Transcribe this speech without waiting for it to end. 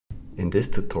In this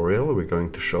tutorial we're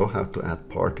going to show how to add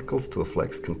particles to a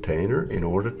FleX container in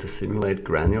order to simulate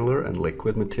granular and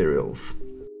liquid materials.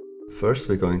 First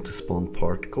we're going to spawn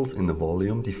particles in a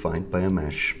volume defined by a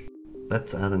mesh.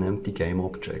 Let's add an empty game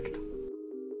object.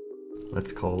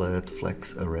 Let's call it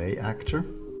FleX Array Actor.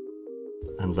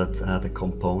 And let's add a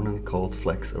component called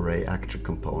FleX Array Actor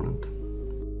component.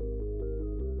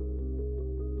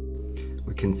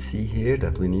 We can see here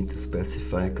that we need to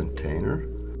specify a container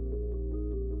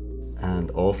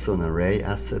and also an array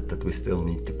asset that we still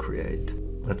need to create.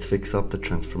 Let's fix up the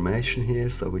transformation here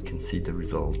so we can see the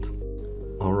result.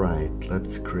 Alright,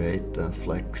 let's create the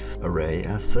FleX Array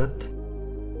asset.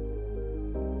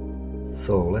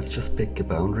 So let's just pick a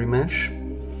boundary mesh.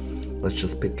 Let's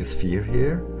just pick a sphere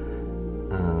here.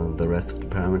 The rest of the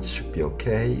parameters should be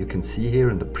okay. You can see here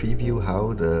in the preview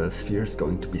how the sphere is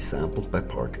going to be sampled by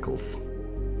particles.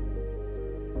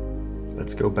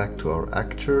 Let's go back to our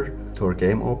actor, to our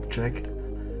game object,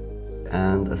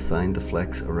 and assign the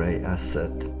FleX Array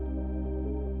asset.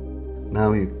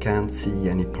 Now you can't see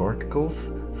any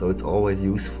particles, so it's always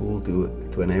useful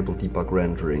to enable debug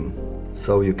rendering,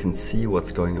 so you can see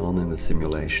what's going on in the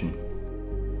simulation.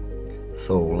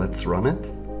 So let's run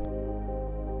it.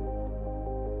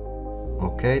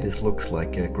 Okay, this looks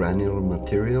like a granular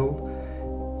material.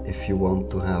 If you want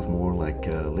to have more like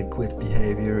a liquid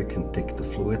behavior, you can tick the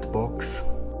fluid box.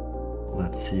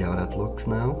 Let's see how that looks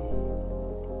now.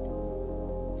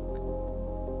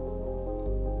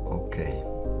 Okay.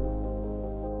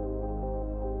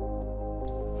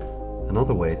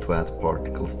 Another way to add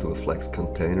particles to a FleX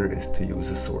container is to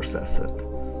use a source asset.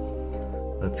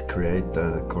 Let's create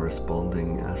the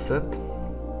corresponding asset.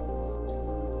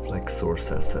 FleX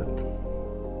source asset.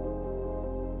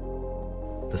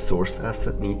 The source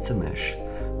asset needs a mesh.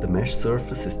 The mesh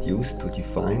surface is used to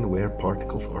define where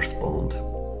particles are spawned.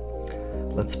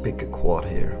 Let's pick a quad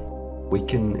here. We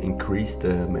can increase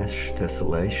the mesh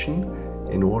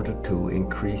tessellation in order to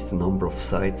increase the number of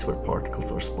sites where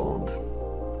particles are spawned.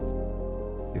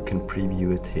 You can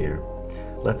preview it here.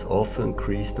 Let's also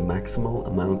increase the maximal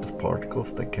amount of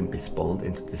particles that can be spawned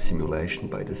into the simulation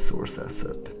by this source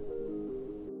asset.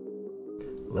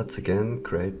 Let's again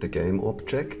create the game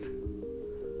object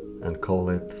and call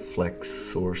it FleX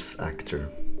Source Actor.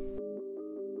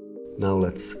 Now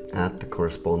let's add the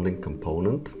corresponding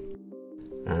component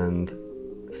and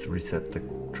reset the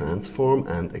transform,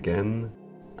 and again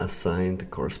assign the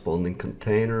corresponding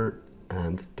container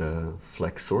and the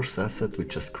FleX Source asset we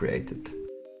just created.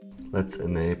 Let's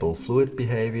enable fluid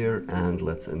behavior and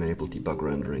let's enable debug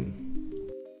rendering.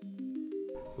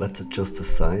 Let's adjust the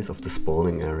size of the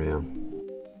spawning area.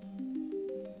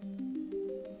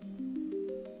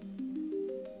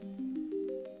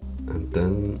 And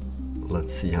then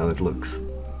let's see how it looks.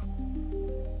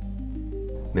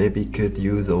 Maybe could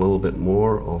use a little bit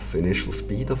more of initial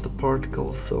speed of the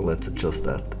particles, so let's adjust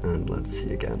that and let's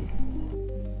see again.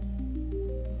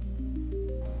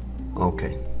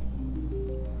 Okay.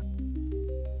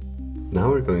 Now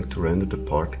we're going to render the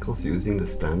particles using the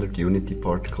standard Unity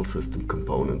particle system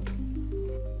component.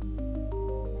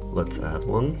 Let's add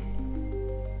one.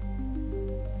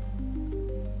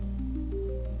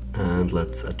 And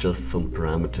let's adjust some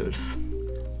parameters,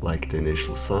 like the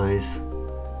initial size,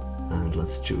 and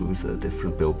let's choose a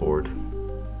different billboard.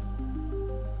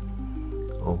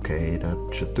 Okay, that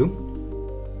should do.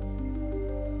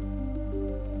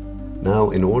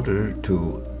 Now, in order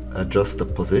to adjust the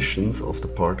positions of the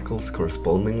particles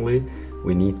correspondingly,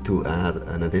 we need to add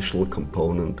an additional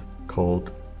component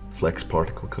called FleX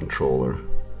Particle Controller.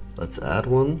 Let's add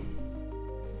one,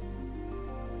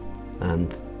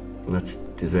 and let's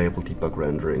disable debug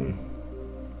rendering.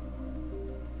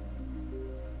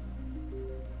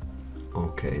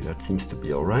 Okay, that seems to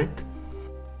be alright.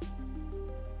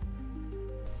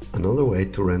 Another way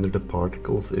to render the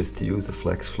particles is to use a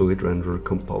FleX Fluid Renderer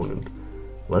component.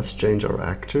 Let's change our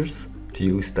actors to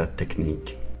use that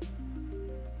technique.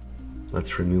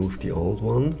 Let's remove the old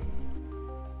one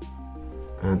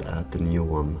and add the new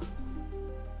one.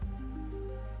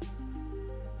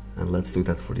 And let's do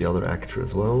that for the other actor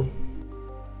as well.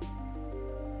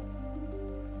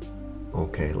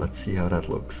 Okay, let's see how that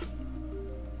looks.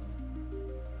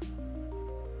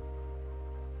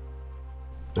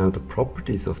 Now the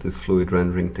properties of this fluid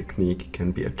rendering technique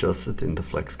can be adjusted in the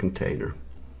FleX container.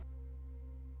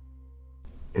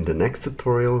 In the next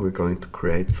tutorial we're going to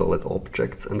create solid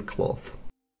objects and cloth.